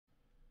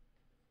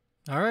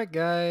Alright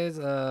guys,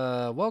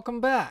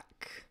 welcome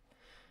back.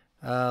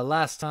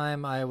 Last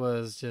time I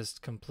was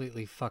just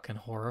completely fucking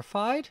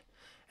horrified,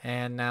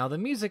 and now the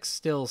music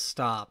still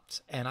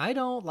stopped, and I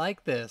don't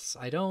like this.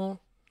 I don't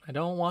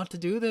want to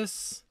do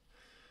this.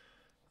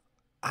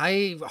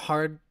 I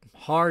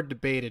hard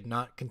debated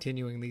not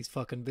continuing these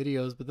fucking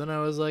videos, but then I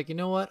was like, you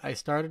know what? I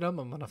started them,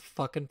 I'm gonna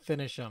fucking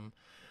finish them.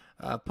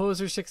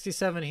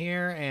 Poser67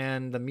 here,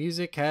 and the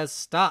music has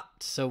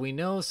stopped, so we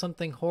know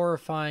something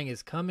horrifying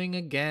is coming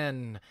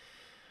again.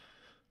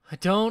 I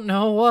don't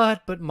know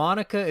what, but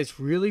Monika is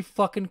really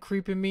fucking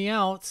creeping me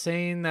out,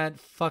 saying that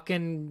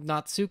fucking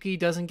Natsuki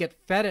doesn't get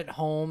fed at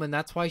home and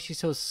that's why she's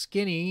so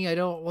skinny. I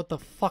don't what the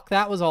fuck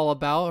that was all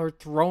about. Her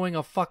throwing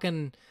a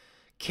fucking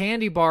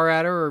candy bar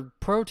at her or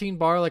protein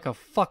bar like a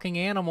fucking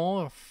animal.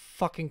 Or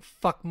fucking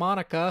fuck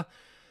Monika.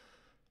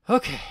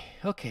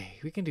 Okay,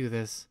 we can do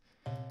this.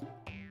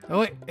 Oh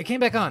wait, it came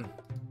back on.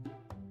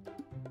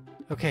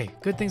 Okay,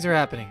 good things are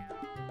happening.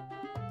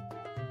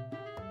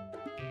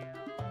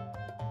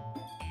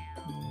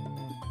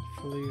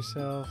 Fully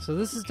yourself. So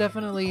this is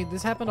definitely,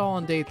 this happened all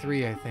on day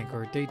 3, I think,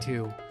 or day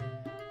 2.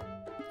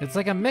 It's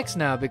like a mix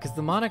now because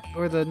the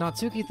or the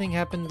Natsuki thing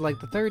happened like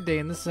the 3rd day,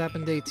 and this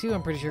happened day 2.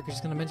 I'm pretty sure because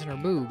she's gonna mention her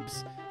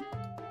boobs.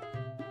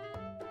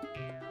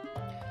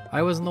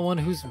 I wasn't the one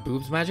whose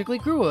boobs magically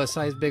grew a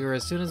size bigger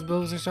as soon as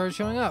boobs started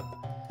showing up.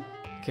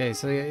 Okay,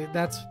 so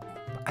that's,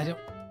 I don't.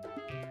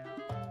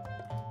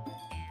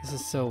 This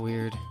is so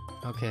weird.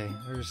 Okay,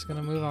 we're just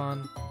gonna move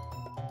on.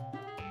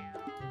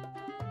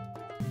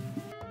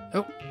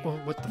 Oh,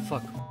 what the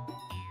fuck? I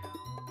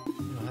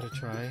don't know how to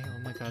try. Oh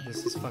my god,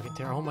 this is fucking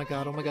terrible. Oh my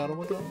god, oh my god, oh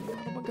my god,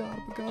 oh my god,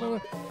 oh my god, oh my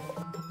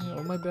god.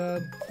 Oh my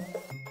bad.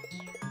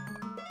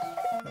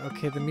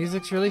 Okay, the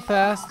music's really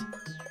fast.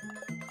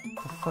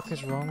 What the fuck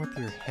is wrong with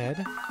your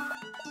head?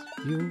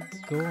 You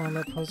go on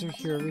that poser,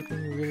 hear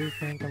everything you really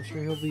think. I'm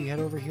sure he'll be head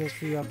over heels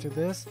for you after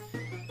this.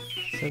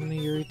 Suddenly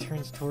Yuri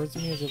turns towards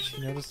me as if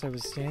she noticed I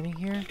was standing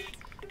here.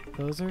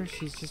 Poser,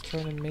 she's just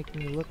trying to make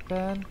me look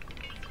bad.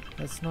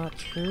 That's not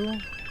true.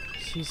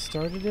 She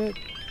started it.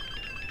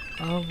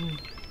 How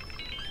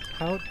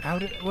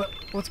did,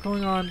 what's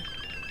going on?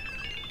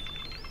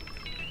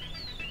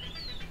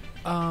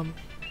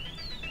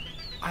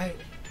 I...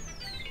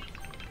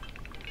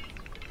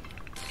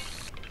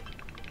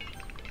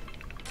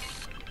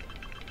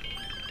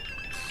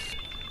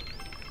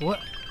 What?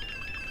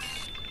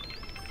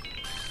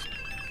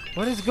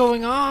 What is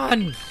going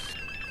on?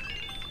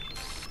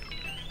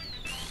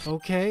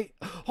 Okay.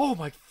 Oh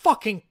my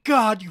fucking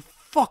god, you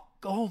fuck.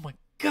 Oh my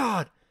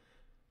god.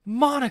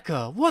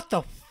 Monika, what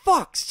the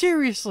fuck?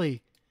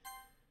 Seriously?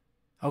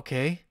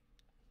 Okay.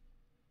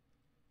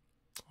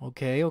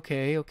 Okay.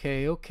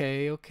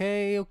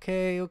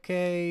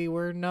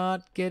 We're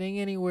not getting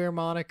anywhere,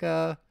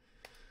 Monika.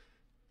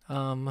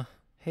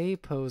 Hey,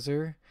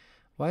 poser.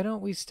 Why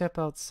don't we step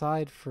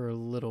outside for a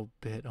little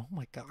bit? Oh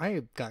my god, I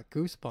have got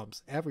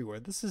goosebumps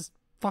everywhere. This is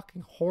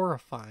fucking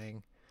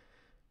horrifying.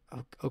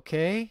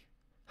 Okay?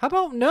 How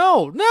about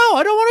no? No,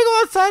 I don't want to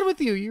go outside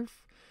with you. You're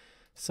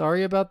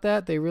sorry about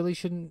that. They really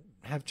shouldn't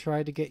have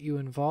tried to get you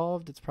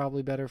involved. It's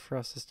probably better for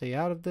us to stay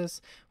out of this.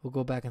 We'll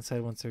go back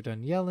inside once they're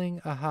done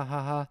yelling. Ah ha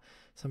ha ha.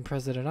 Some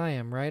president I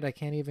am, right? I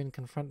can't even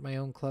confront my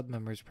own club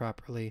members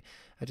properly.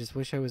 I just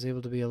wish I was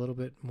able to be a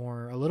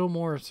little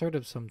more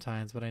assertive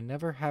sometimes, but I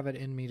never have it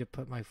in me to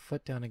put my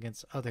foot down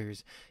against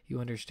others. You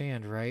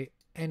understand, right?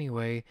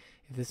 Anyway,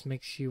 if this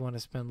makes you want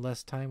to spend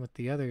less time with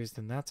the others,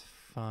 then that's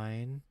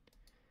fine.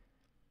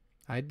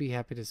 I'd be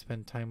happy to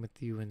spend time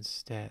with you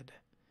instead.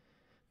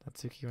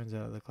 Natsuki runs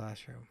out of the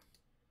classroom.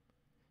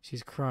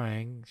 She's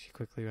crying. She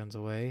quickly runs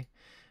away.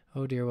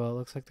 Oh dear, well, it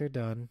looks like they're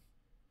done.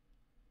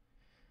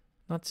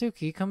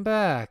 Natsuki, come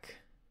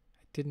back!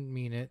 I didn't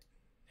mean it.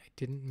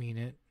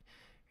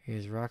 She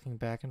is rocking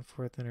back and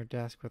forth in her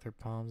desk with her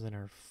palms in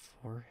her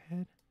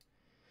forehead.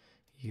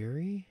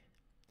 Yuri?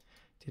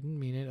 Didn't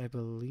mean it. I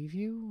believe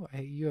you?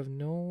 You have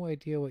no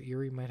idea what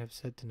Yuri might have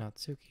said to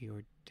Natsuki,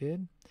 or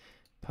did?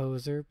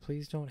 Poser,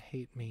 please don't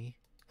hate me.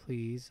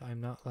 Please,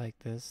 I'm not like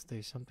this.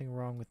 There's something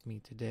wrong with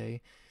me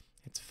today.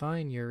 It's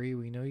fine, Yuri.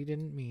 We know you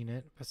didn't mean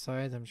it.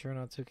 Besides, I'm sure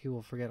Natsuki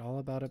will forget all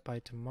about it by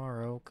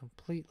tomorrow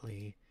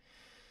completely.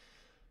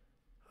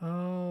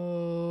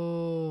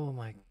 Oh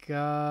my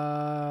god.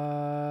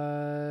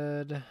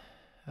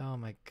 Oh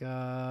my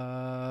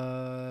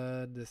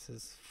god. This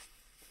is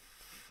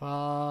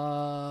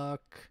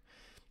fuck.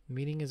 The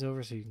meeting is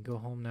over, so you can go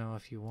home now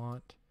if you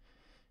want.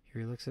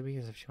 Yuri looks at me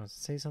as if she wants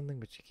to say something,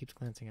 but she keeps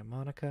glancing at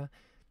Monika.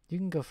 You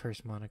can go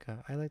first,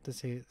 Monika. I like to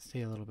stay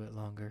a little bit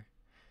longer.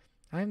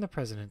 I am the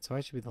president, so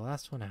I should be the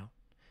last one out.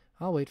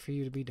 I'll wait for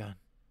you to be done.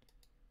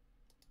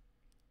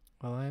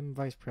 Well, I'm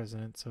vice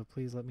president, so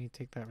please let me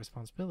take that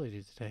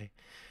responsibility today.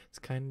 It's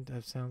kind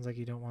of sounds like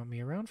you don't want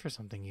me around for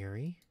something,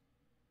 Yuri.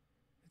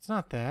 It's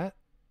not that.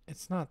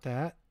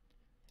 I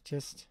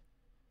just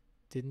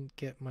didn't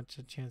get much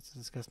a chance to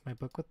discuss my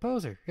book with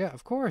Poser. Yeah,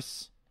 of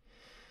course.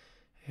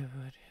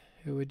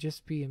 It would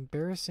just be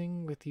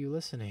embarrassing with you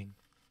listening.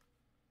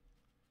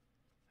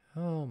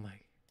 Oh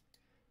my.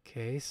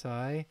 Okay,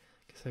 sigh.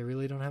 Guess I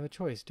really don't have a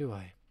choice, do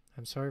I?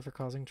 I'm sorry for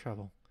causing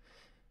trouble.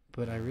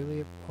 But I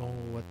really... Oh,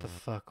 what the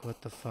fuck?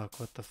 What the fuck?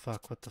 What the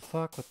fuck? What the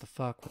fuck? What the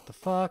fuck? What the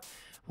fuck?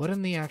 What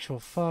in the actual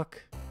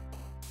fuck?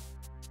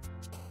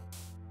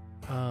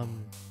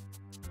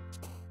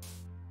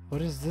 What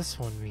does this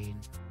one mean?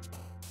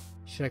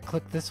 Should I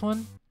click this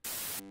one?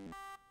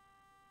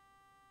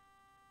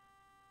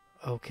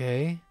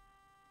 Okay.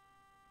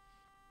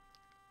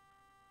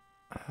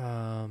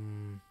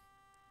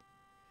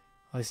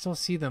 I still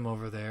see them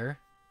over there.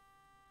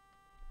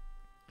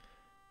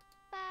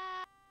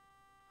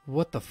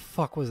 What the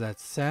fuck was that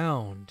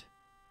sound?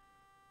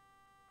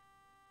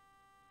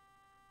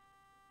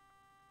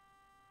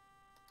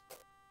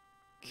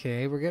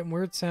 Okay, we're getting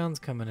weird sounds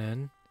coming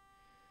in.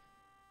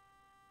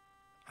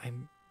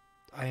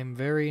 I am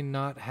very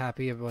not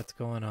happy about what's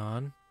going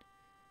on.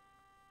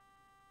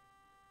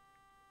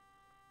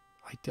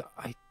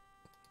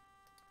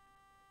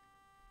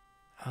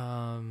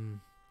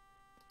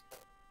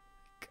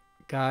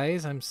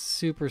 Guys, I'm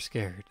super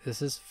scared.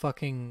 This is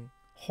fucking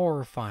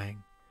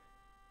horrifying.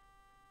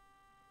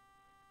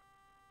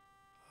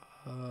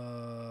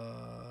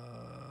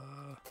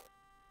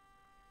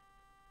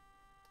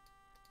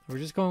 We're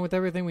just going with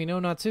everything we know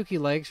Natsuki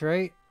likes,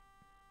 right?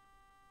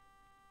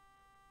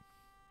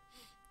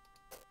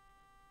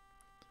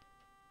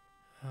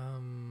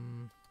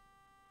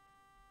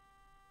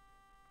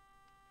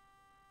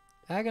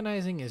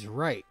 Agonizing is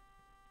right.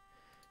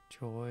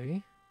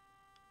 Joy.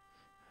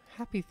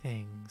 Happy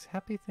things.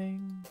 Happy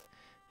things.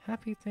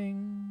 Happy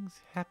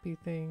things. Happy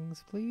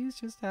things. Please,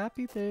 just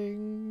happy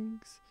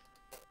things.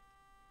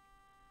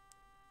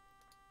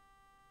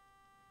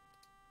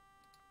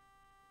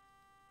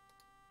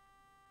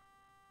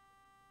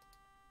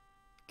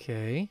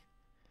 Okay.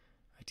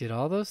 I did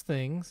all those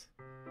things.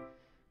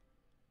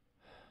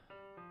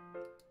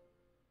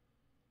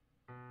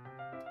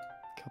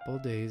 Couple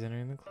of days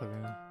entering the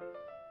clubroom.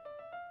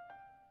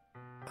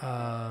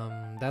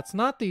 That's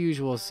not the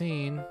usual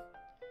scene.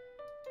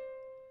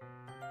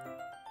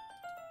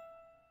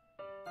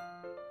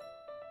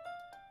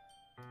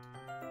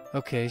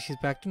 Okay, she's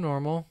back to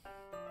normal.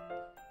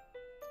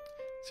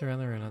 Around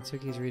the room,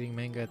 Natsuki's reading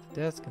manga at the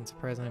desk, and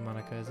surprisingly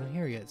Monika isn't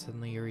here yet.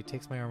 Suddenly Yuri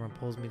takes my arm and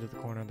pulls me to the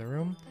corner of the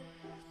room.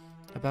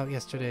 About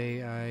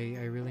yesterday,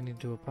 I really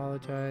need to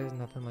apologize.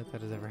 Nothing like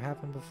that has ever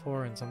happened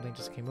before, and something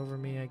just came over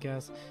me, I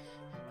guess.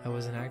 I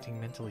wasn't acting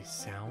mentally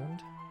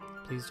sound.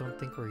 Please don't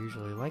think we're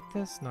usually like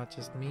this. Not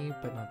just me,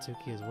 but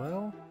Natsuki as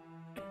well.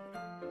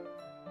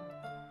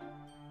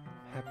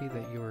 I'm happy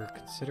that you were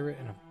considerate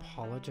and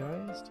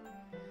apologized.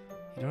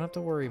 You don't have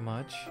to worry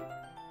much.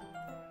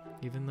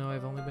 Even though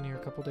I've only been here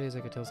a couple days,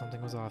 I could tell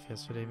something was off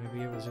yesterday.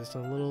 Maybe it was just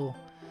a little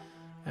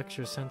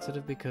extra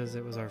sensitive because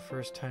it was our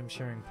first time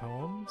sharing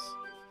poems.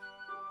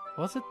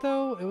 Was it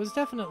though? It was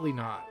definitely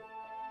not.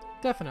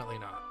 Definitely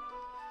not.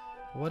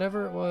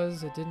 Whatever it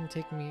was, it didn't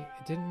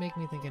make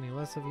me think any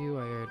less of you.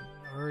 I had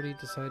already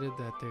decided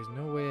that there's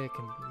no way you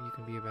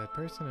can be a bad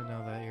person, and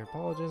now that you're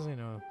apologizing, I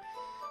know you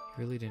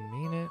really didn't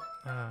mean it.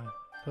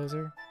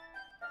 Poser.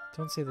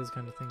 Don't say those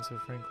kind of things so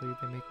frankly.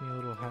 They make me a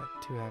little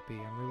too happy.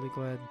 I'm really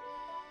glad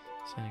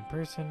standing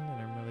person,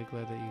 and I'm really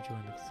glad that you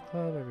joined this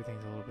club.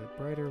 Everything's a little bit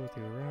brighter with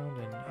you around,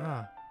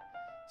 and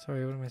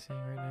sorry, what am I saying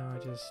right now? I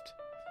just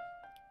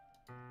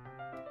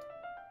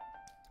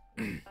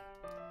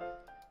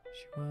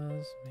she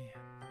was, man.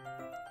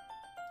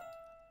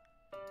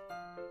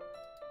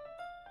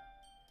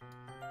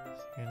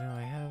 So,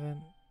 I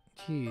haven't.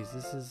 Jeez,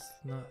 this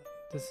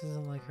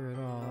isn't like her at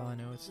all. I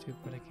know it's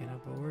stupid, I can't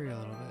help but worry a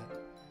little bit.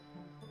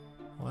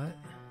 What?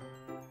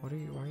 Why are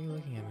you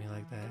looking at me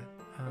like that?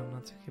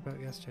 Natsuki, about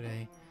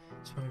yesterday.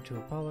 Just wanted to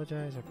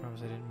apologize. I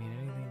promise I didn't mean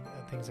anything.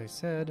 Things I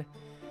said.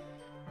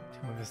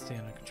 I'm going to stay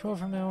under control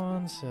from now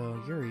on.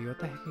 So, Yuri, what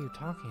the heck are you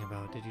talking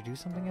about? Did you do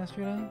something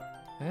yesterday?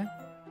 Eh?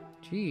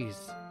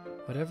 Jeez.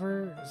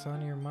 Whatever is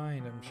on your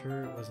mind, I'm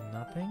sure it was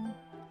nothing.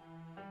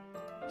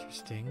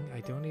 Interesting.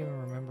 I don't even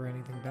remember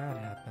anything bad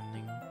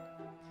happening.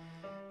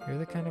 You're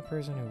the kind of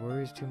person who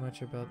worries too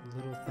much about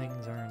little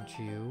things, aren't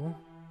you?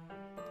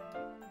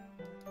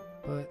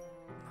 But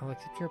I'll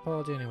accept your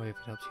apology anyway if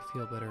it helps you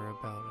feel better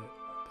about it.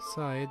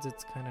 Besides,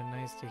 it's kind of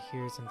nice to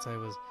hear since I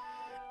was...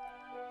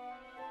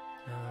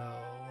 Oh...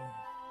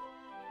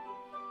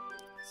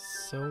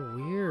 So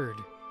weird.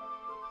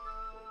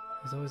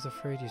 I was always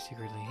afraid you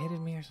secretly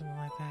hated me or something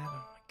like that.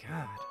 Oh my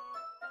god.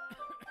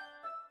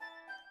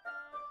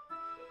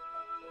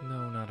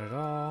 No, not at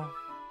all.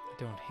 I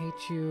don't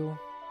hate you.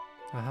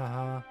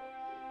 Hahaha.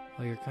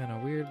 Well, you're kind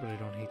of weird, but I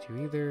don't hate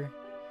you either.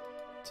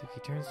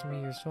 Tsuki turns to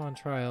me. You're still on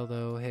trial,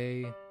 though.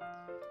 Hey.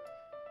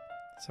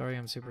 Sorry,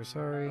 I'm super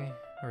sorry.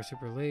 Or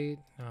super late.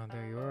 Oh,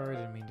 there you are. I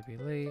didn't mean to be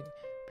late.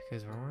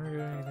 Because we're worried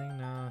or anything.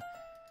 Nah.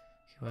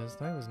 I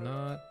was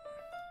not.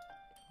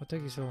 What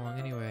took you so long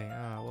anyway?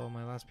 Well,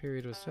 my last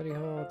period was study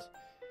halt.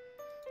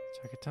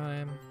 Check a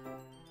time.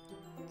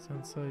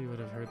 Sounds so. You would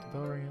have heard the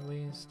bell ring at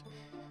least.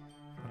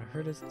 What I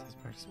heard is just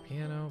practice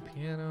piano.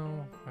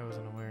 I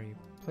wasn't aware you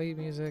played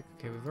music.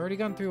 Okay, we've already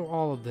gone through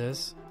all of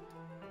this.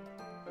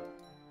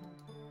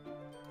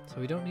 So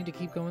we don't need to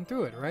keep going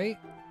through it, right?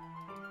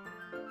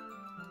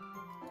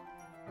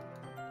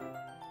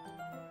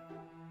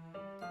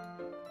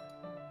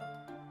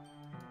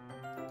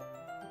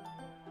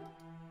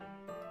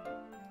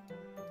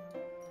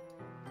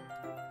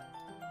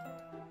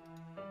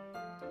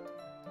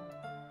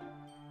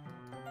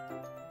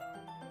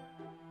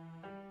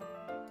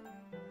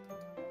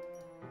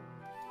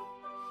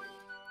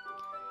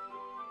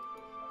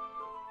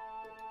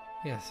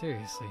 Yeah,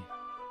 seriously.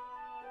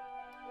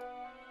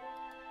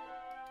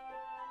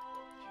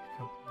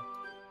 I was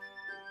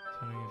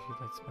wondering if you'd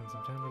like to spend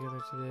some time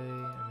together today.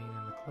 I mean,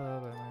 in the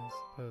club, I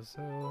suppose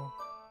so.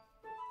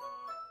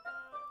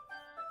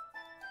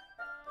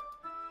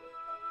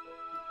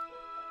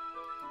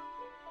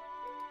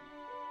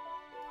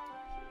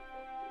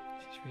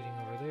 She's reading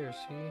over there,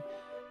 see?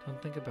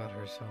 Don't think about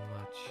her so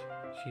much.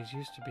 She's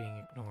used to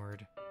being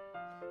ignored.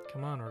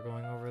 Come on, we're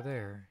going over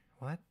there.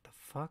 What the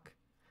fuck?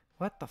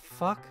 What the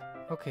fuck?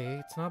 Okay,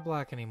 it's not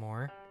black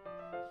anymore.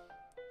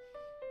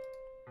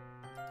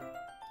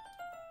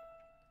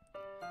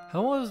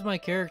 How was my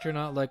character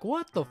not like,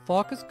 what the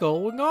fuck is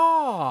going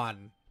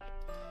on?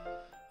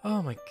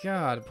 Oh my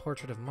god,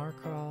 portrait of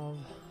Markov.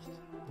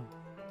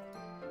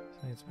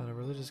 It's about a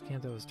religious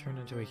camp that was turned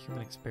into a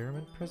human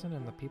experiment prison,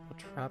 and the people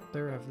trapped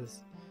there have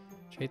this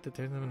trait that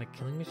turns them into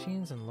killing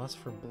machines and lust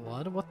for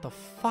blood? What the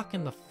fuck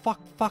in the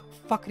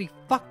fuckity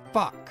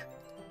fuck?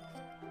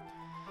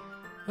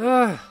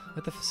 Ugh.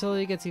 But the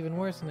facility gets even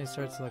worse when they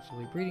start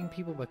selectively breeding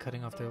people by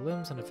cutting off their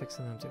limbs and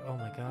affixing them to... Oh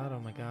my god, oh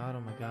my god,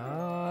 oh my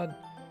god.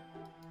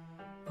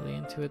 Really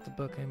into it, the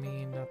book, I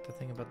mean, not the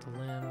thing about the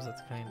limbs.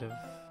 It's kind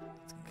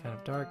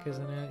of dark,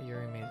 isn't it?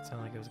 Yuri made it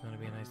sound like it was going to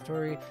be a nice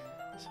story,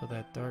 so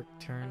that dark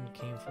turn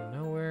came from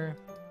nowhere.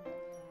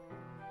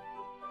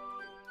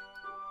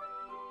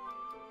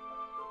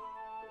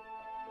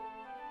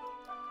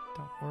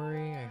 Don't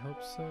worry, I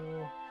hope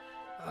so.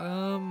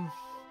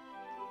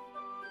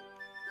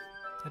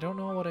 I don't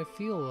know what I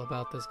feel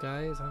about this,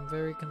 guys. I'm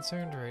very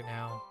concerned right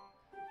now.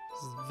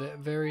 This is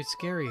very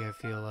scary, I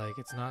feel like.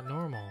 It's not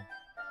normal.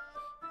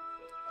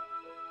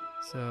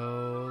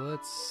 So,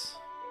 let's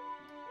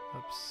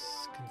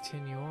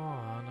continue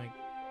on, I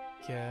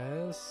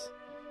guess.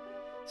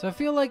 So I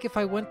feel like if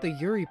I went the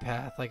Yuri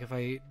path, like if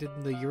I did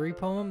the Yuri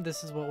poem,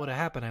 this is what would have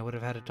happened. I would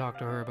have had to talk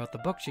to her about the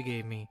book she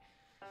gave me.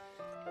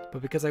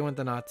 But because I went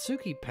the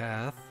Natsuki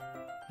path,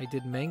 I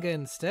did manga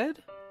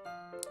instead?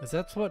 Is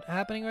that what's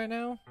happening right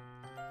now?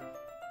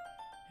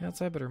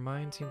 Outside, but her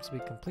mind seems to be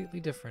completely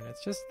different.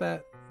 It's just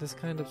that this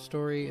kind of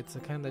story, it's the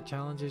kind that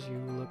challenges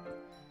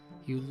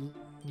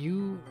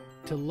you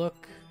to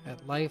look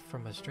at life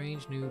from a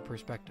strange new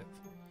perspective.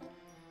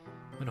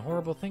 When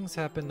horrible things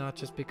happen, not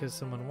just because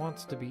someone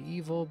wants to be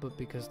evil, but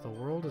because the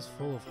world is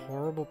full of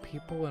horrible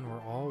people and we're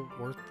all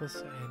worthless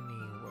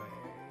anyway.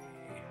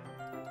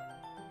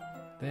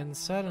 Then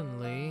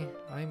suddenly,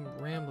 I'm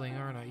rambling,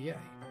 aren't I? Yeah,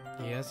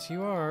 yes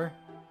you are.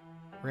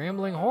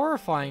 Rambling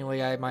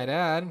horrifyingly, I might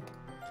add.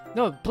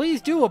 No,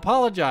 please do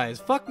apologize.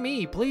 Fuck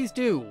me, please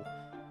do.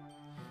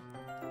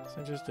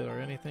 Interested or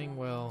anything?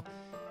 Well,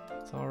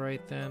 it's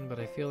alright then, but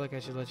I feel like I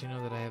should let you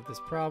know that I have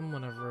this problem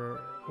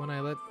when I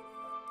let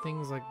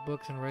things like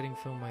books and writing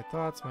fill my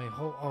thoughts, my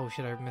whole... Oh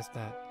shit, I missed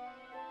that.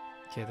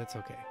 Okay, that's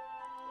okay.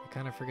 I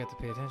kind of forget to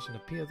pay attention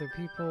to other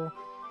people.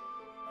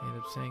 I end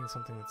up saying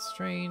something that's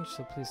strange,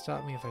 so please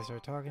stop me if I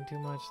start talking too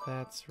much.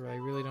 That's right, I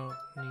really don't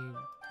need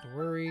to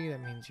worry.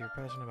 That means you're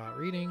passionate about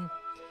reading.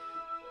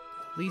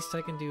 Least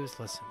I can do is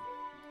listen.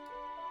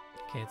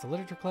 Okay, it's a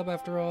literature club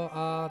after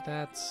all.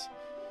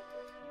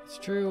 It's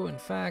true. In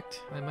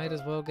fact, I might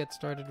as well get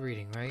started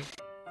reading, right?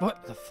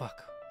 What the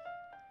fuck?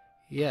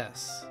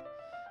 Yes.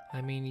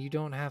 I mean, you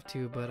don't have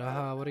to, but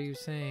what are you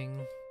saying?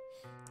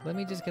 Let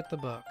me just get the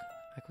book.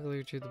 I quickly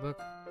retrieve the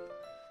book.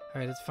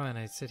 Alright, it's fine.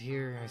 I sit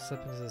here. I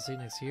slip into the seat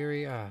next to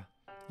Yuri.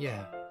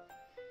 Yeah.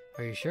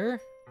 Are you sure?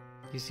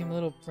 You seem a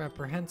little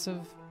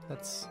apprehensive.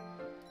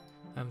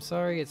 I'm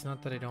sorry, it's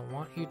not that I don't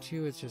want you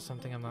to, it's just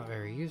something I'm not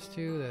very used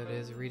to, that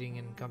is reading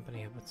in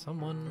company with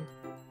someone.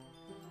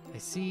 I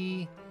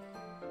see.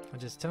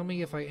 Just tell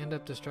me if I end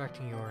up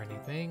distracting you or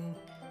anything.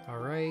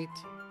 Alright.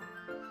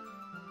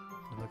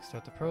 Let's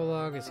start the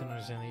prologue. I soon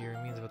understand that Yuri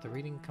means about the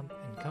reading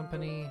in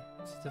company.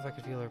 It's as if I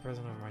could feel her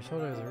present over my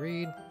shoulder as I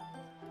read.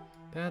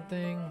 Bad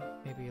thing,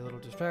 maybe a little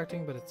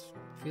distracting, but its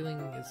feeling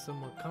is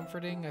somewhat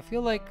comforting. I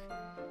feel like...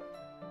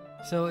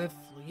 So if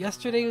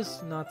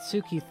yesterday's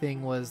Natsuki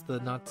thing was the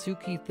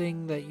Natsuki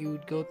thing that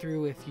you'd go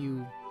through if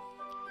you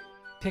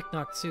pick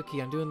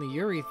Natsuki, I'm doing the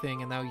Yuri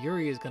thing, and now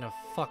Yuri is gonna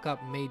fuck up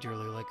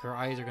majorly. Like, her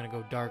eyes are gonna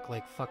go dark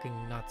like fucking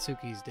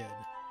Natsuki's did.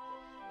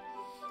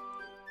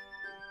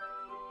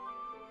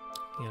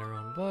 Get her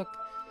own book.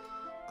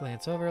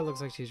 Glance over, it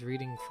looks like she's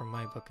reading from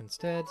my book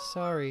instead.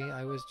 Sorry,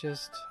 I was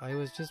just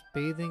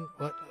bathing.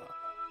 What?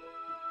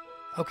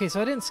 Okay,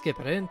 so I didn't skip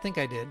it. I didn't think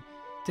I did.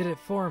 Did it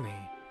for me.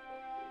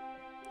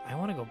 I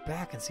want to go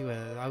back and see what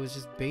I was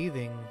just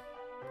bathing.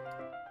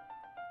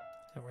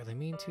 Don't really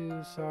mean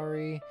to,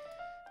 sorry.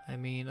 I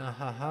mean,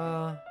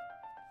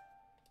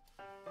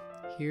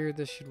 Here,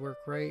 this should work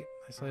right.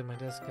 I slide my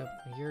desk up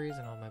to Yuri's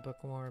and hold my book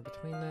more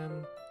between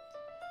them.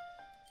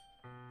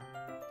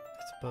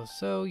 I suppose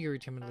so. Yuri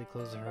timidly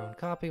closes her own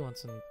copy.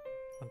 Once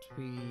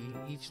we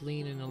each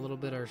lean in a little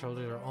bit, our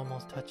shoulders are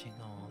almost touching.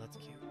 Oh, that's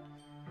cute.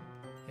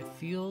 It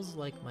feels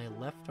like my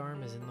left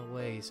arm is in the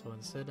way, so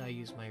instead I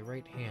use my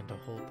right hand to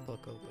hold the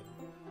book open.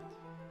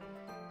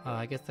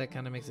 I guess that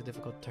kind of makes it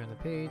difficult to turn the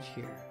page.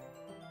 Here.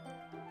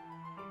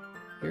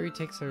 Yuri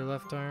takes her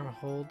left arm,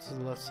 holds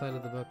the left side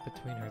of the book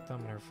between her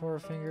thumb and her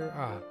forefinger.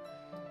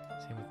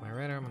 Same with my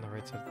right arm on the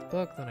right side of the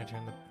book. Then I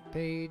turn the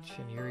page,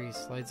 and Yuri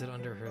slides it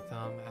under her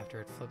thumb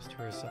after it flips to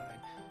her side.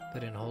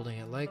 But in holding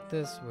it like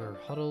this, we're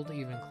huddled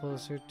even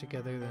closer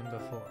together than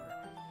before.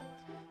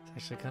 It's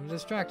actually kind of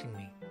distracting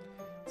me.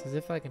 It's as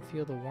if I can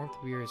feel the warmth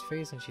of Yuri's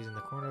face and she's in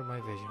the corner of my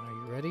vision. Are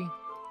you ready?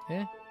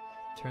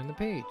 Turn the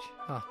page.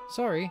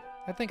 Sorry.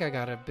 I think I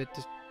got a bit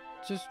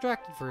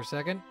distracted for a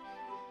second.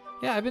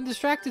 Yeah, I've been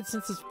distracted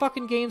since this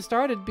fucking game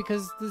started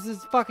because this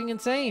is fucking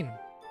insane.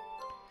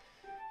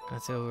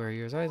 That's over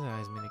Yuri's eyes and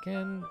eyes meet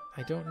again.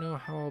 I don't know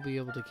how I'll be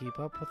able to keep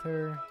up with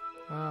her.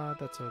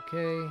 That's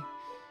okay.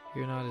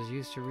 You're not as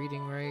used to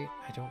reading right.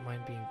 I don't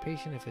mind being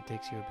patient if it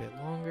takes you a bit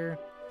longer.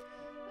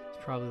 It's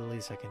probably the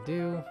least I can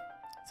do.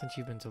 Since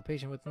you've been so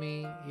patient with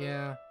me,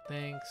 yeah,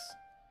 thanks.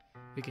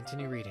 We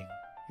continue reading.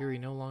 Yuri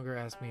no longer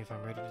asks me if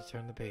I'm ready to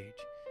turn the page.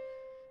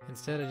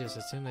 Instead, I just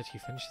assume that she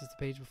finishes the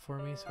page before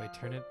me, so I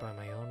turn it by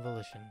my own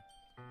volition.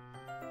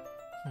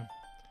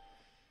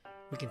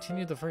 We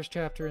continue the first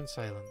chapter in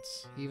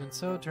silence. Even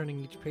so, turning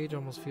each page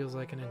almost feels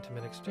like an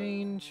intimate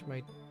exchange.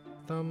 My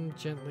thumb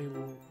gently...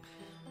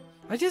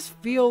 I just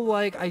feel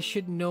like I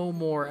should know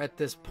more at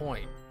this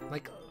point.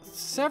 Like,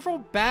 several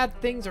bad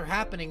things are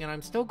happening and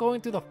I'm still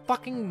going through the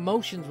fucking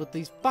motions with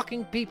these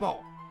fucking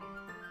people.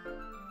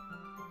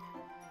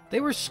 They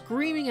were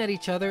screaming at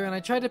each other and I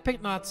tried to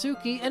pick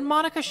Natsuki and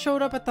Monika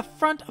showed up at the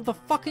front of the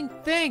fucking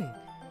thing.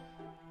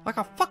 Like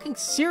a fucking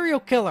serial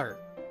killer.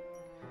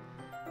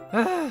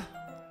 Man,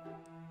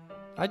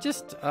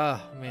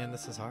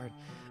 this is hard.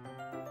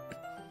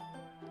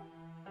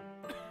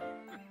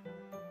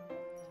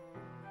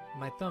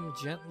 My thumb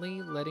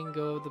gently letting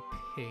go of the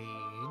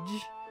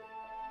page,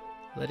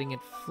 letting it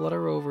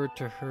flutter over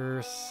to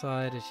her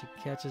side as she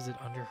catches it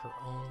under her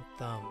own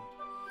thumb.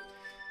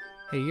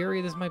 Hey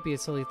Yuri, this might be a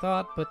silly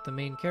thought, but the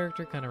main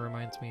character kind of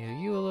reminds me of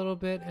you a little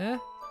bit.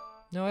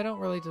 No, I don't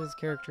relate to this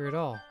character at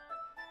all.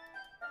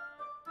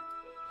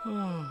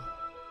 Oh,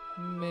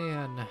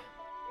 man. I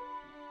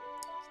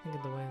was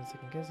thinking the way I'm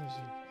second guessing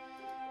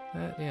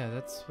yeah,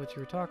 that's what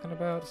you were talking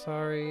about.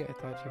 Sorry, I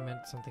thought you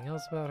meant something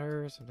else about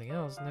her. Something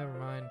else, never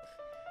mind.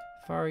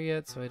 Far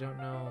yet, so I don't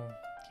know.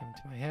 Came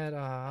to my head.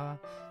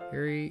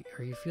 Yuri,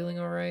 are you feeling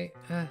alright?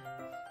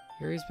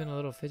 Yuri's been a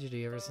little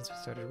fidgety ever since we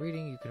started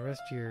reading. You can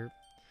rest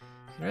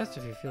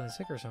if you're feeling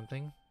sick or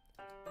something.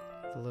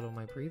 A little of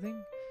my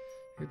breathing?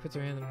 Yuri puts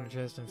her hand on her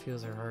chest and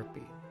feels her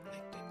heartbeat.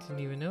 I didn't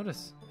even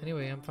notice.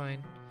 Anyway, I'm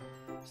fine.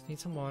 Just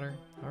need some water.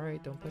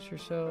 Alright, don't push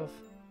yourself.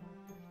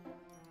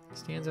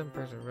 Stands up and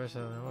presses the rest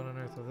of it. What on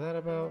earth was that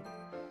about?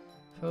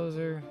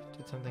 Poser.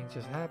 Did something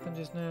just happen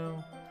just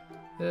now?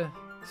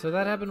 So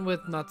that happened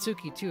with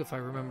Natsuki too, if I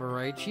remember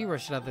right. She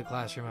rushed out of the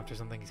classroom after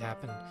something's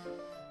happened.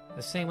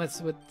 The same with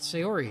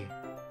Sayori.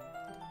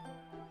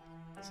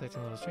 It's acting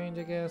a little strange,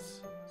 I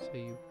guess. So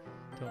you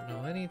don't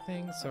know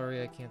anything.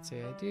 Sorry, I can't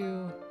say I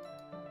do.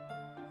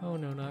 Oh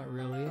no, not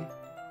really.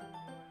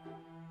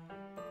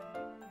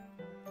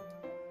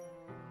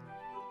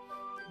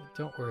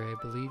 Don't worry, I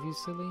believe you,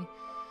 silly.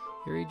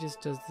 Yuri just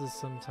does this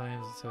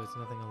sometimes, so it's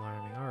nothing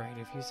alarming. Alright,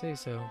 if you say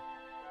so.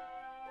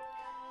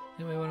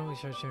 Anyway, why don't we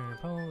start sharing our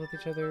poems with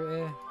each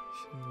other?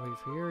 Shouldn't wait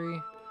for Yuri.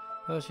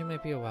 Well, she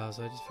might be a while,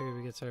 so I just figured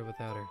we'd get started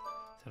without her.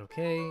 Is that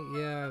okay?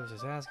 Yeah, I was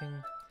just asking.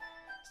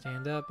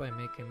 Stand up, I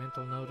make a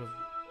mental note of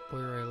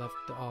where I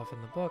left off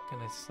in the book,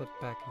 and I slip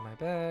back in my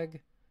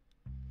bag.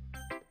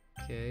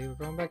 Okay, we're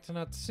going back to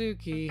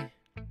Natsuki.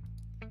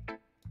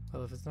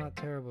 Well, if it's not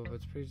terrible, but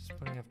it's pretty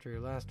disappointing after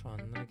your last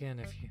one. And then again,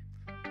 if you...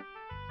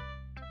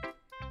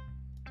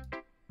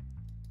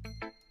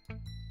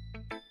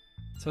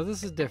 So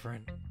this is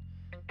different.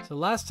 So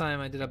last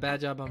time I did a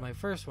bad job on my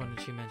first one and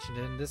she mentioned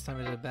it, and this time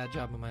I did a bad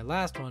job on my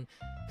last one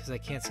because I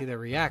can't see their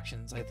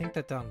reactions. I think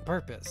that's on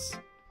purpose.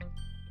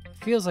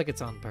 It feels like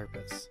it's on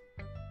purpose.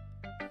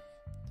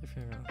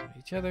 Different from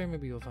each other,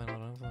 maybe you'll find a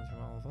lot of influence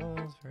from all of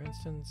us. For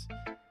instance,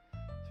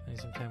 spending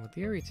some time with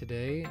Yuri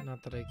today.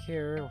 Not that I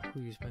care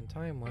who you spend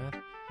time with.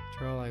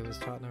 After all, I was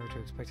taught never to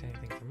expect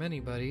anything from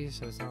anybody,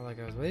 so it's not like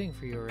I was waiting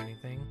for you or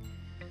anything.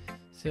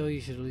 Still, you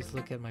should at least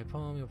look at my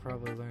poem. You'll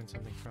probably learn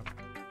something from it.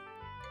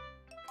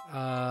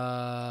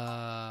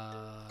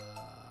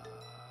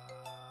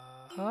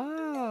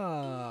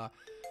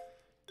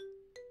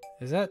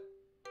 Is that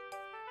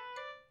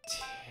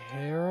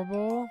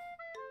terrible?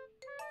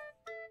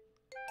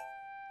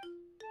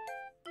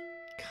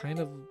 Kind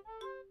of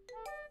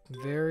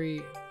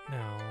very...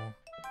 No.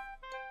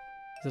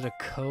 Is it a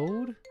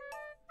code?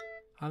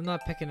 I'm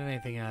not picking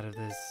anything out of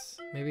this.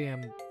 Maybe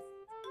I'm...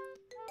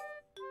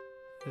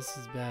 This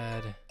is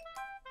bad.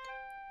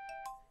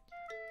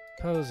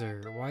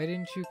 Poser, why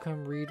didn't you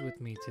come read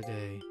with me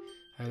today?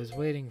 I was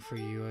waiting for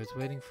you. I was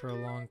waiting for a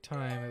long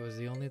time. It was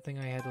the only thing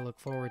I had to look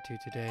forward to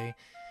today.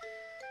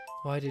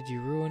 Why did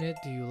you ruin it?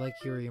 Do you like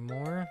Yuri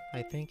more?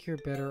 I think you're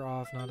better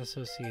off not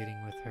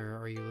associating with her.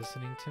 Are you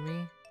listening to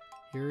me?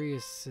 Yuri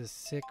is a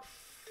sick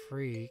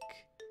freak.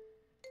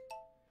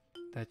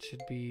 That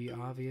should be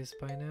obvious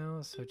by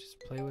now, so just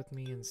play with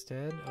me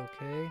instead,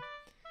 okay?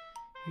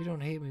 You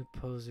don't hate me,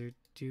 Poser,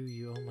 do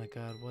you? Oh my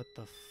god, what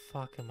the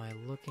fuck am I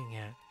looking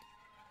at?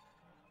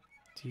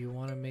 Do you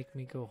want to make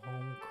me go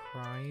home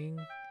crying?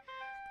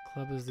 The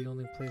club is the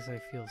only place I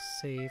feel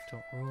safe.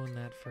 Don't ruin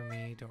that for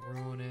me. Don't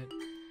ruin it.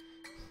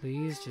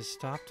 Please, just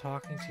stop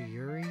talking to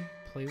Yuri.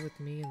 Play with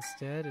me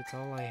instead. It's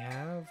all I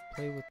have.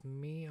 Play with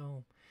me.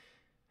 Oh,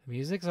 the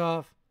music's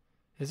off.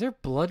 Is there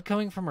blood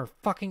coming from her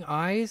fucking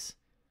eyes?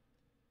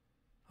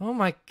 Oh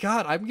my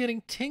god, I'm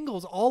getting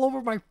tingles all over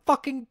my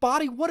fucking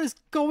body. What is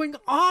going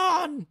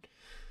on?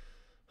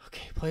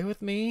 Okay, play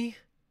with me.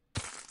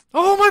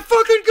 Oh my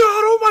fucking god!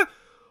 Oh my...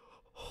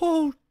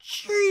 Oh,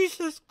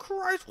 Jesus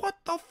Christ, what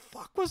the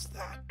fuck was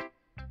that?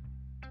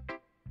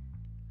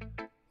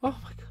 Oh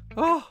my god.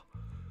 Oh.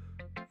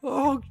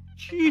 Oh,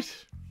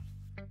 jeez.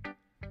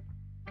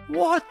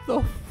 What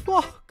the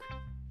fuck?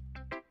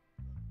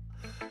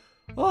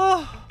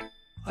 Oh,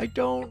 I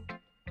don't...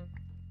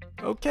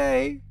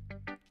 Okay.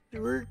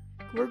 We're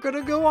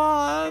gonna go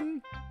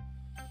on.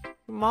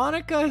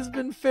 Monika has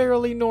been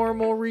fairly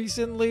normal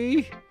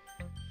recently.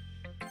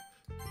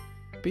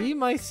 Be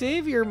my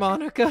savior,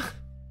 Monika.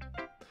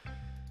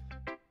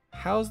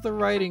 How's the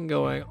writing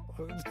going?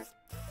 It's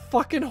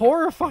fucking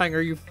horrifying.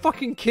 Are you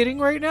fucking kidding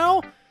right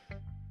now?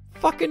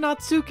 Fucking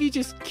Natsuki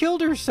just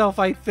killed herself,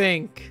 I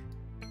think.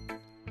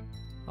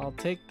 I'll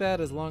take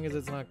that as long as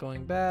it's not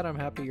going bad. I'm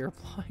happy you're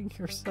applying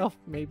yourself.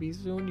 Maybe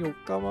soon you'll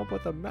come up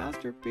with a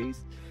masterpiece.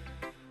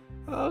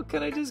 Oh,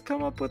 can I just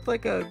come up with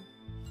like a...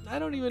 I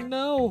don't even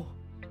know.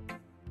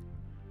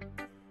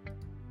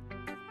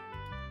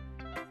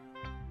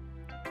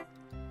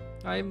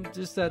 I'm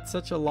just at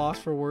such a loss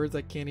for words,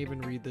 I can't even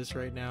read this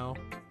right now.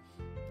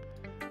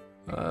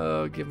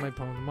 Give my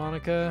poem to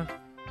Monika.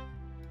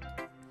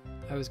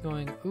 I was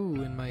going,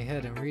 ooh, in my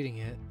head and reading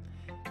it.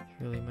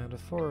 It's really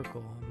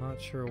metaphorical. I'm not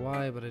sure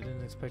why, but I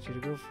didn't expect you to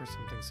go for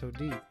something so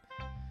deep.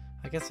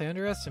 I guess I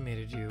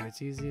underestimated you.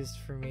 It's easiest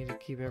for me to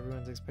keep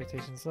everyone's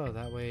expectations low.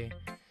 That way,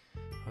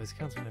 always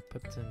counts when I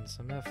put in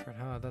some effort.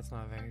 Huh, that's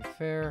not very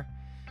fair.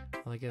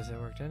 Well, I guess it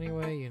worked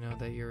anyway. You know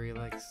that Yuri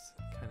likes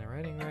kind of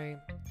writing right.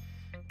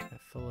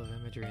 Full of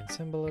imagery and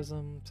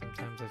symbolism.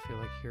 Sometimes I feel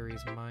like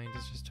Yuri's mind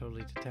is just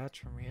totally detached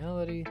from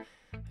reality.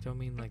 I don't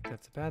mean like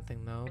that's a bad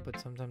thing though, but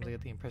sometimes I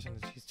get the impression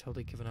that she's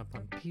totally given up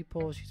on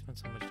people. She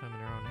spends so much time in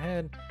her own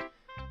head.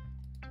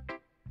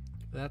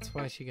 That's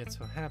why she gets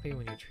so happy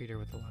when you treat her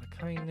with a lot of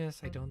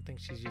kindness. I don't think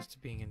she's used to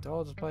being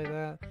indulged by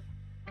that.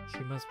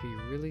 She must be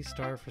really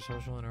starved for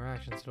social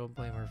interaction, so don't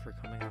blame her for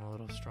coming on a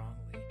little strongly.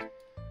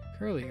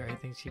 Curly, I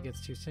think she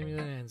gets too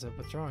stimulated and ends up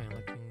withdrawing,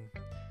 looking.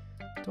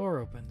 Door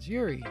opens.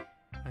 Yuri!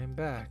 I'm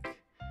back.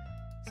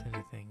 Is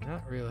anything?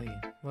 Not really.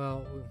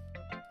 Well,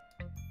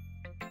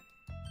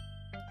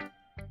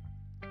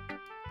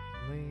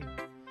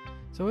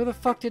 so where the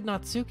fuck did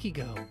Natsuki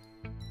go?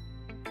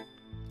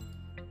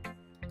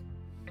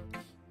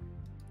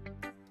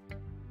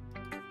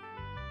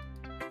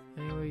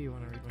 Anyway, you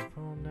want to read my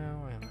poem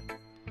now?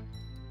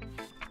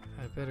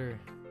 I better...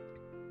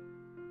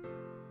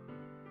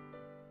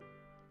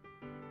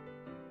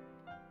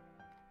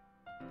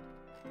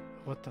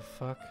 What the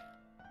fuck?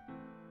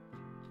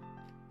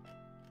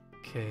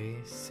 Okay,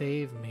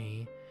 save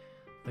me.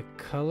 The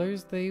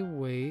colors they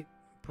wait,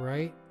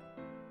 bright,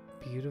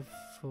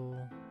 beautiful.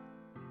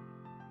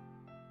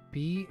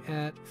 Be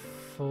at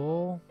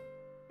full.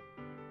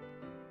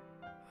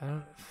 I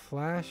don't...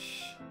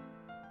 Flash.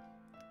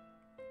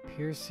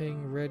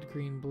 Piercing red,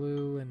 green,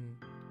 blue, and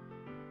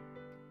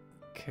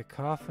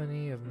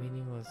cacophony of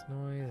meaningless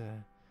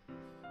noise.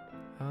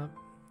 Oh my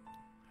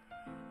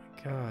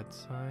god,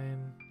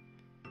 sign.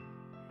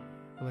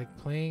 Like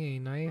playing a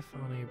knife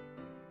on a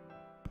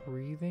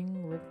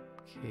breathing rib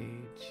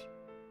cage.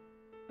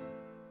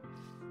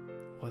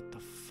 What the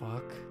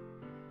fuck?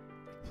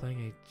 Like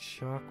playing a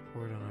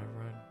chalkboard on a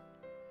run.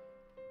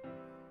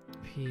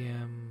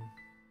 PM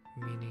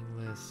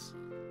meaningless.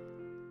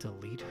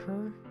 Delete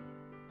her?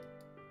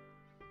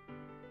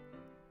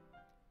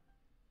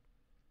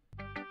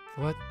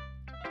 What?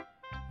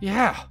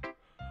 Yeah!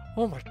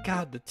 Oh my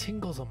god, the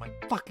tingles on my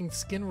fucking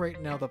skin right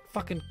now, the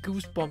fucking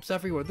goosebumps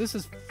everywhere. This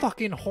is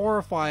fucking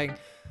horrifying.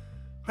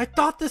 I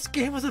thought this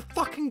game was a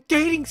fucking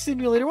dating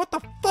simulator. What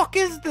the fuck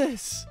is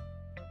this?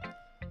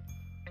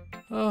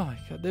 Oh my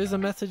god, there's a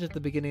message at the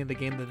beginning of the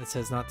game that it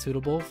says not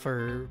suitable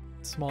for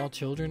small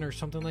children or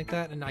something like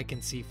that, and I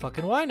can see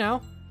fucking why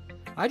now.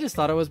 I just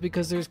thought it was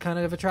because there's kind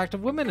of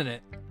attractive women in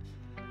it.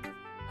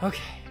 Okay.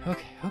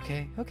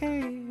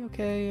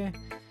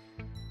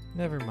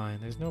 Never mind,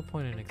 there's no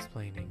point in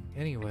explaining.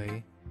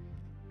 Anyway,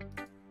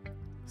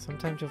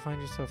 sometimes you'll find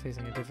yourself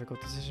facing a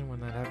difficult decision. When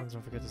that happens,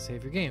 don't forget to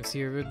save your game.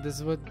 See, this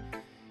is what...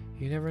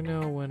 You never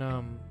know when,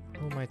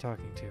 Who am I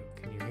talking to?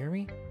 Can you hear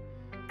me?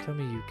 Tell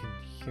me you can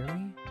hear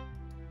me?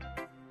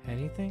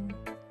 Anything?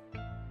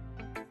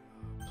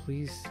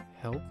 Please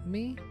help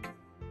me?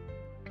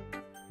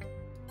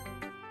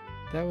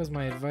 That was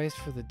my advice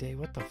for the day.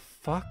 What the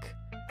fuck?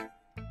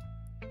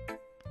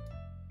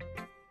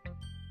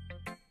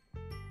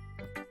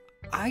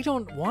 I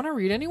don't want to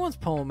read anyone's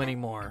poem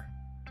anymore.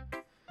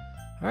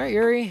 Alright,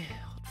 Yuri.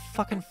 What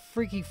fucking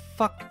freaky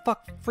fuck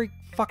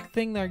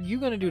thing are you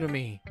gonna do to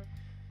me?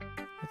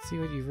 Let's see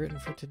what you've written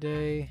for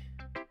today.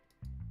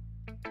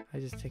 I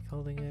just take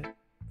holding it.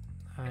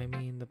 I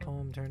mean, the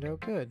poem turned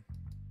out good.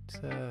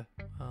 It's,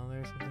 well,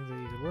 there's some things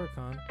that you could work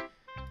on.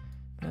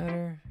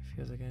 Matter.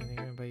 Feels like anything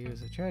written by you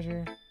is a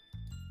treasure.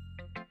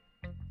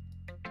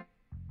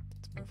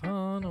 Let's move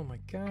on. Oh my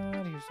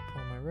god, here's the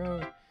poem I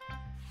wrote.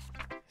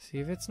 See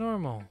if it's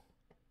normal.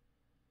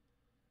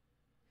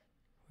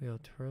 Wheel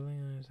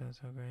twirling on his head,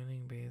 so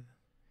grinding, bathe.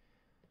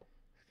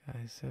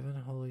 Sky,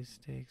 7 holy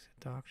stakes,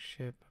 a docked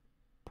ship,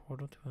 a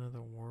portal to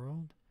another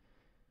world.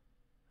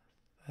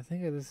 I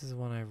think this is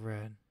one I've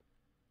read.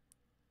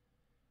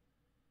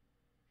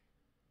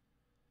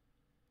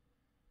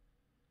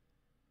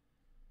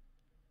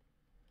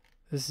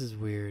 This is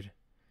weird.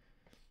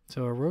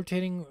 So a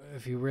rotating,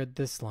 if you read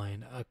this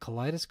line, a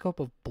kaleidoscope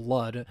of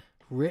blood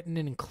written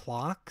in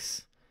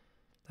clocks,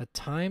 a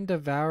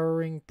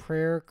time-devouring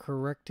prayer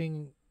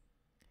connecting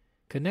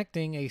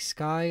a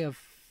sky of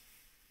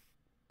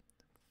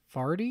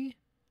farty?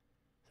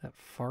 Is that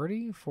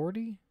farty?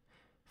 40?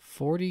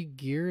 40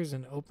 gears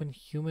and open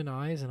human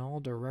eyes in all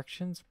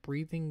directions,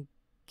 breathing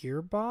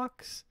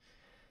gearbox?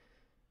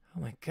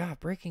 Oh my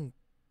god, breaking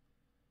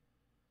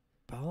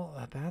ball,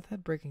 a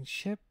bathhead, breaking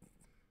ship?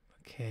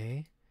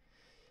 Okay.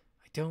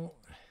 I don't...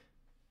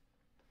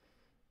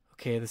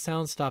 Okay, the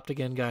sound stopped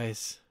again,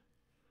 guys.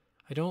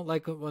 I don't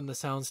like it when the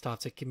sound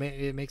stops. It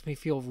makes me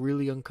feel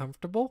really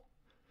uncomfortable.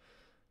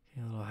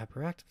 Okay, a little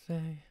hyperactive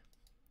today.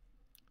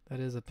 That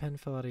is, a pen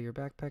fell out of your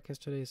backpack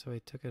yesterday, so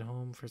I took it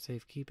home for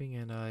safekeeping,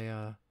 and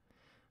I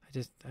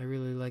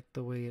really liked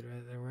the way it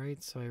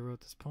writes, so I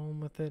wrote this poem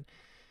with it.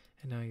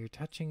 And now you're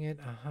touching it.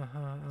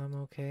 I'm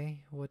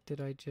okay. What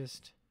did I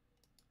just...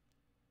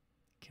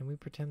 Can we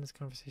pretend this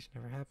conversation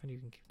never happened? You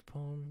can keep the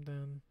poem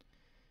then.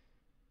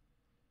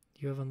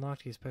 You have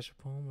unlocked a special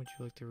poem. Would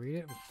you like to read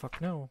it? Fuck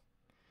no.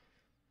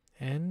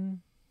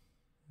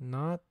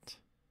 Not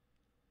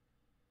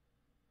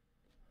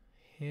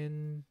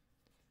in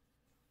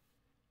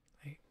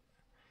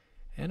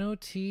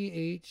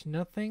NOTH,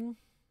 nothing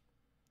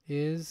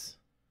is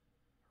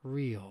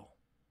real.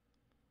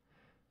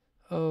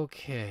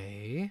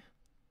 Okay.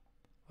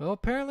 Well,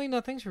 apparently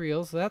nothing's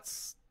real, so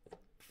that's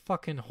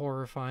fucking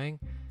horrifying.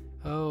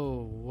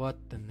 Oh, what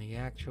in the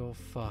actual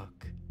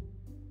fuck?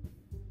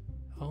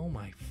 Oh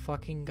my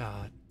fucking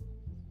god.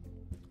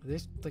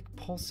 There's like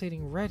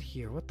pulsating red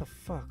here. What the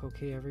fuck?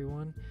 Okay,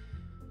 everyone.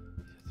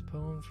 The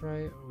poem's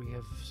right. We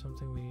have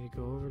something we need to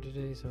go over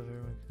today, so if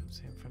everyone can come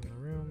stand in front of the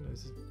room.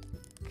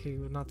 Okay,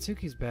 well,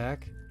 Natsuki's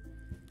back.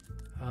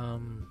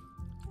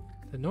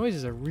 The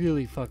noises are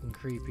really fucking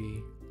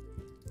creepy.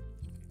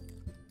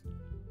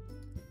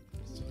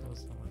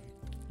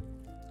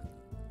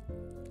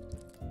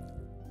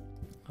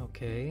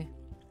 Okay.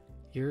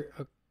 You're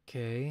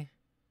okay.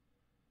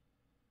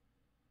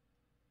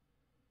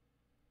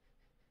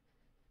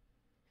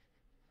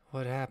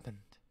 What happened?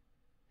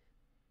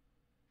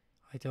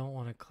 I don't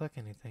want to click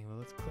anything, but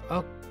let's click.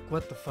 Oh,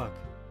 what the fuck?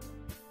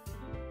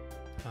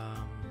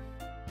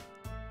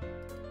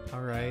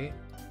 Alright.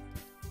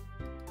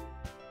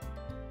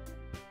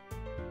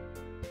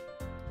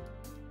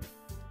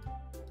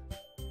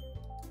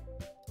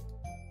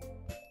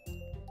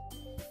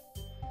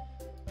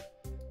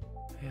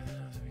 We have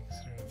enough to be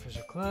considered an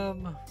official club.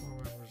 More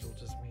members will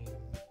just mean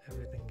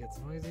everything gets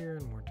noisier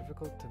and more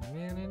difficult to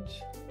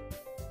manage.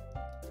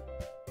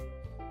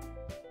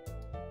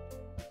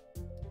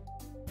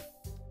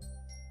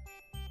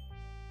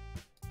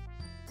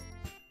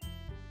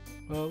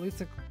 Well, at least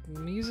the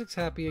music's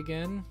happy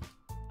again.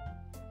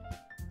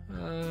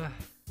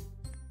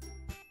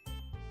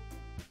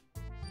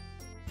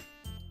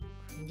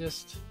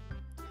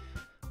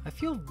 I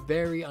feel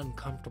very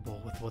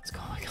uncomfortable with what's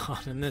going on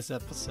in this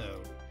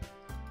episode.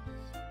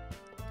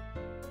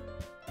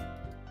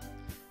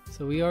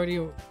 So we already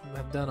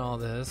have done all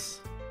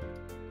this,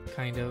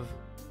 kind of.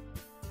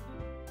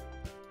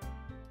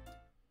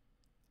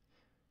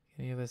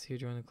 Any of us here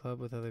join the club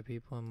with other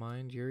people in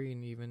mind? Yuri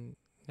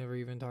never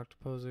even talked to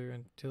Poser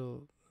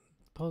until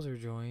Poser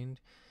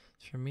joined.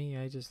 For me,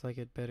 I just like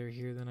it better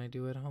here than I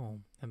do at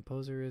home. And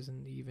Poser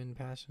isn't even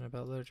passionate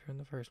about literature in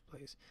the first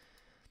place.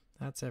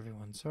 That's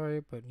everyone. Sorry,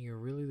 but you're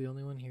really the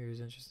only one here who's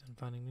interested in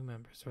finding new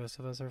members. The rest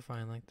of us are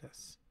fine like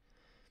this.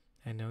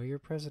 I know you're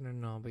president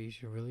and all, but you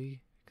should really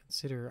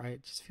consider... I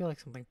just feel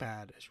like something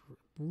bad,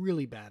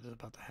 really bad, is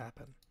about to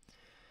happen.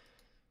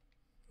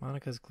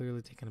 Monika's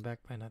clearly taken aback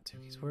by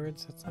Natsuki's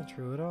words. That's not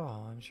true at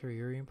all. I'm sure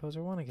Yuri and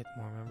Poser want to get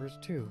more members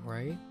too,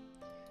 right?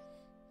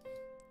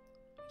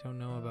 I don't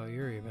know about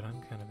Yuri, but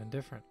I'm kind of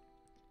indifferent.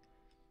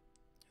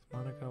 If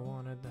Monika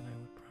wanted, then I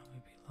would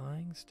probably be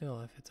lying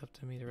still if it's up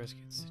to me to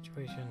rescue the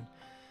situation.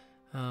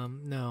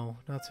 No,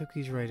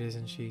 Natsuki's right,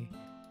 isn't she?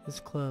 This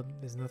club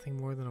is nothing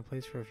more than a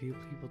place for a few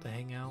people to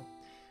hang out.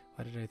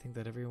 Why did I think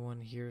that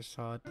everyone here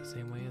saw it the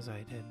same way as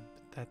I did?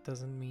 But that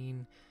doesn't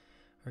mean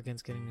we're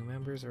against getting new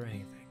members or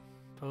anything.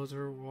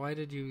 Poser, why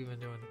did you even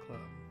join the club?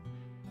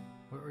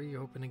 What were you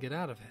hoping to get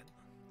out of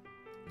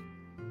it?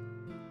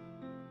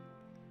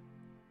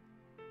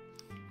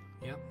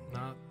 Yep,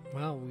 not...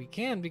 Well, we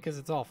can because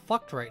it's all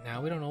fucked right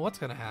now. We don't know what's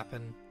gonna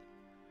happen.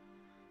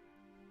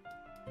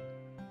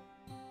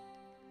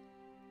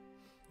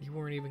 You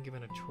weren't even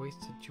given a choice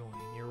to join.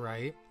 You're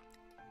right.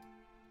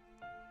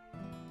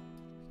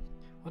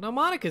 Well, now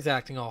Monika's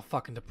acting all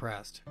fucking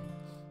depressed.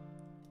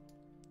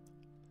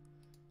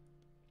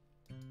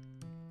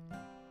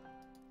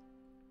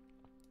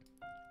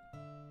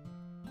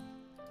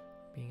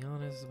 Being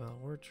honest about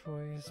word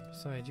choice.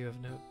 Besides, you have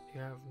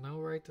no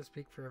right to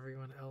speak for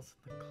everyone else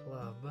in the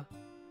club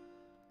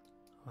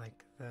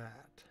like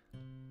that.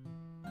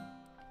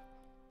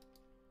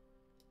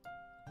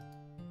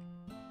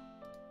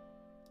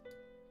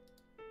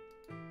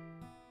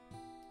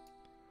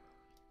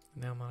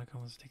 Now Monika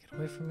wants to take it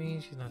away from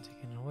me. She's not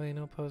taking it away.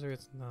 No, Poser,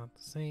 it's not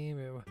the same.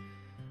 It would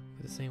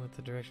be the same with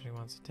the direction he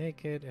wants to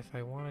take it. If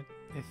I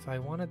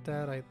wanted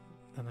that,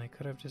 then I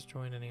could have just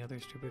joined any other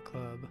stupid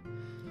club.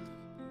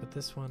 But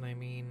this one, I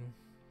mean,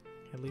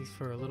 at least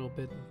for a little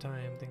bit of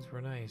time, things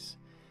were nice.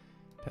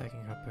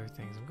 Packing up our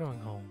things. I'm going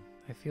home.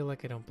 I feel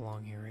like I don't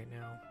belong here right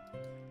now.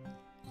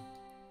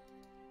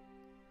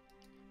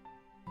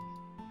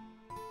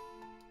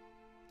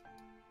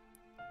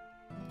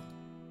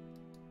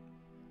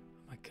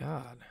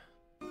 God,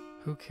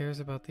 who cares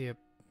about the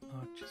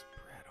obnoxious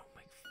brat? Oh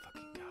my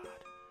fucking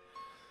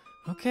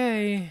god.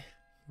 Okay,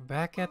 we're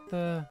back at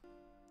the...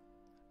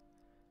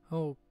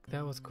 Oh,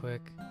 that was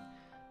quick. I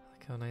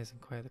like how nice and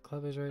quiet the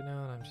club is right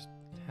now, and I'm just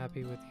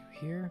happy with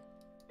you here.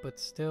 But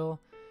still,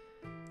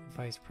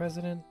 Vice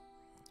President,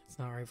 it's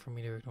not right for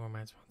me to ignore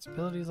my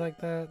responsibilities like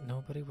that.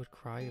 Nobody would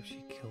cry if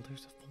she killed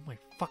herself. Oh my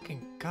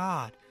fucking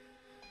god.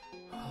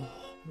 Oh,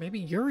 maybe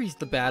Yuri's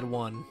the bad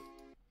one.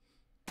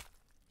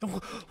 Oh,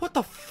 what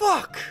the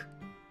fuck?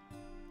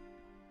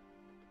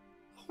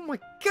 Oh my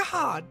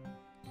god!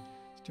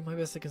 Do my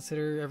best to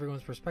consider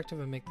everyone's perspective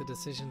and make the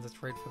decisions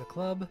that's right for the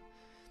club.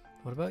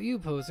 What about you,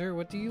 Poser?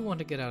 What do you want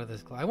to get out of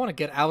this club? I want to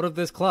get out of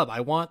this club. I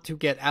want to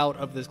get out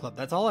of this club.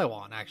 That's all I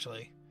want,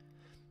 actually.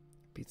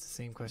 Beats the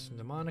same question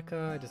to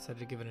Monika. I decided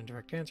to give an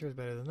indirect answer is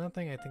better than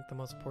nothing. I think the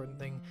most important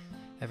thing,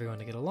 everyone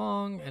to get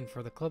along, and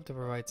for the club to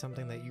provide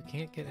something that you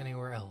can't get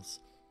anywhere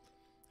else.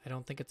 I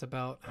don't think it's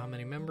about how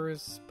many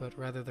members, but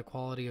rather the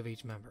quality of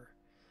each member.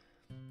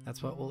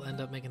 That's what will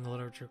end up making the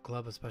Literature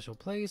Club a special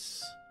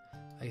place.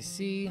 I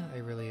see. I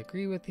really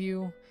agree with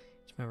you.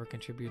 Each member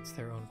contributes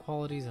their own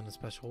qualities in a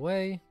special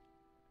way.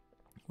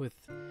 With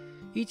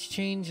each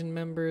change in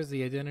members,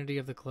 the identity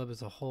of the club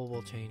as a whole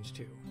will change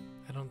too.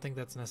 I don't think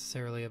that's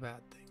necessarily a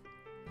bad thing.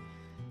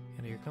 Get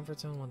out of your comfort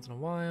zone once in a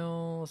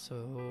while,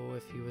 so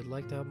if you would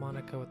like to help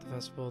Monika with the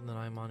festival, then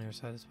I'm on your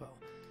side as well.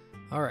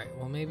 Alright,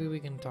 well maybe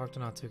we can talk to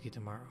Natsuki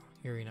tomorrow.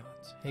 Yuri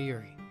nods. Hey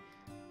Yuri.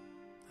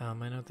 I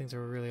know things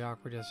were really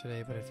awkward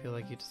yesterday, but I feel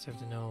like you deserve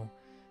to know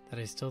that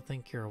I still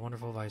think you're a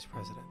wonderful vice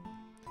president.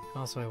 And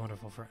also a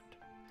wonderful friend.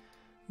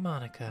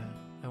 Monika,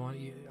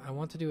 I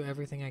want to do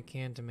everything I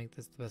can to make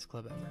this the best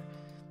club ever.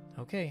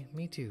 Okay,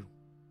 me too.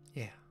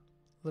 Yeah,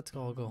 let's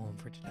all go home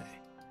for today.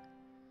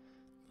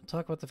 We'll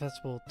talk about the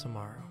festival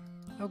tomorrow.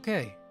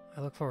 Okay,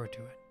 I look forward to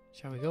it.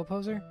 Shall we go,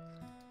 Poser?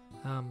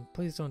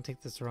 Please don't take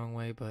this the wrong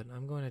way, but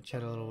I'm going to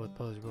chat a little with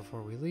Poser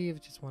before we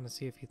leave. Just want to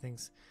see if he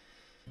thinks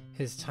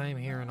his time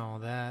here and all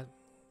that,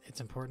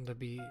 it's important to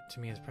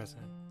me as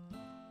president.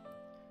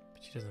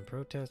 But she doesn't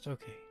protest.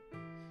 Okay.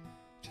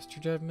 Just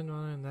your judgment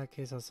on it. In that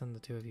case, I'll send the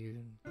two of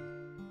you.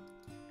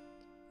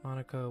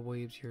 Monika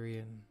waves Yuri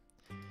and...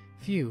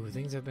 Phew,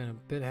 things have been a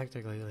bit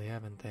hectic lately,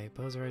 haven't they?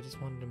 Poser, I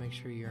just wanted to make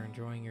sure you're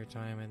enjoying your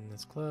time in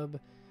this club.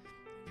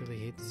 I really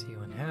hate to see you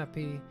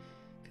unhappy.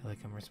 I feel like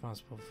I'm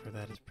responsible for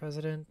that as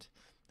president.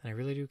 And I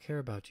really do care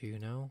about you, you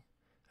know?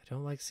 I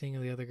don't like seeing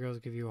the other girls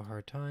give you a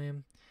hard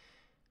time.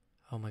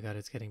 Oh my god,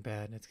 it's getting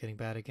bad. It's getting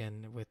bad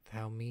again with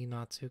how mean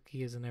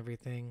Natsuki is and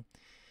everything.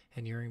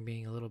 And Yuri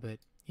being a little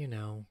bit, you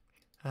know...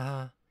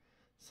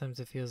 Sometimes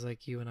it feels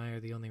like you and I are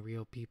the only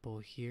real people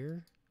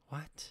here.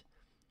 What?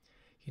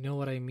 You know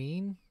what I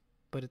mean?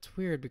 But it's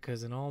weird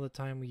because in all the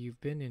time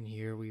you've been in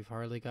here, we've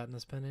hardly gotten to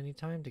spend any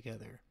time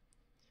together.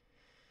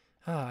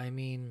 I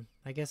mean,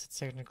 I guess it's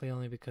technically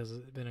only because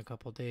it's been a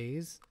couple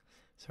days.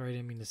 Sorry, I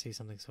didn't mean to say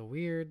something so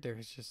weird.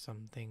 There's just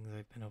some things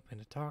I've been hoping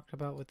to talk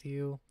about with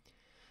you.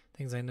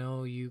 Things I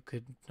know you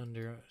could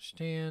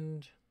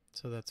understand.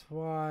 So that's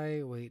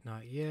why. Wait,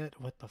 not yet.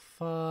 What the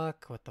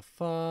fuck? What the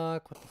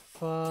fuck? What the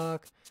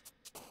fuck?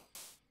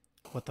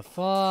 What the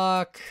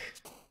fuck?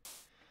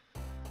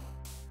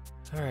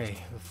 Alright,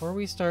 before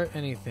we start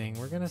anything,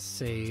 we're gonna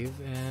save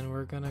and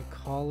we're gonna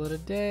call it a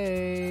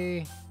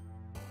day.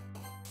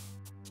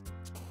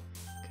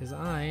 Because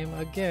I'm,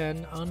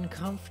 again,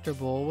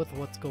 uncomfortable with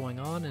what's going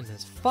on in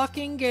this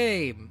fucking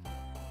game.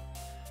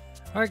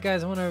 Alright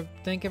guys, I want to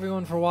thank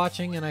everyone for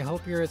watching, and I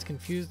hope you're as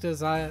confused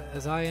as I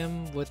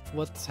am with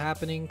what's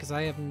happening, because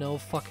I have no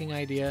fucking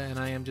idea, and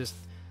I am just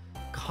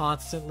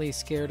constantly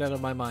scared out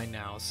of my mind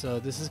now. So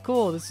this is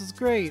cool. This is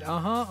great.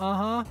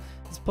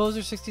 It's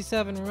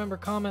Poser67. Remember,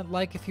 comment,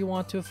 like if you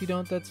want to. If you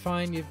don't, that's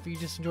fine. If you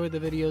just enjoyed the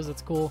videos,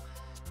 that's cool.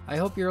 I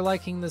hope you're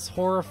liking this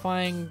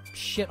horrifying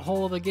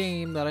shithole of a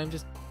game that I'm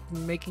just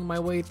making my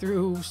way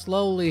through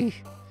slowly.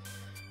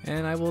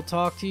 And I will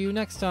talk to you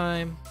next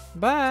time.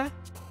 Bye!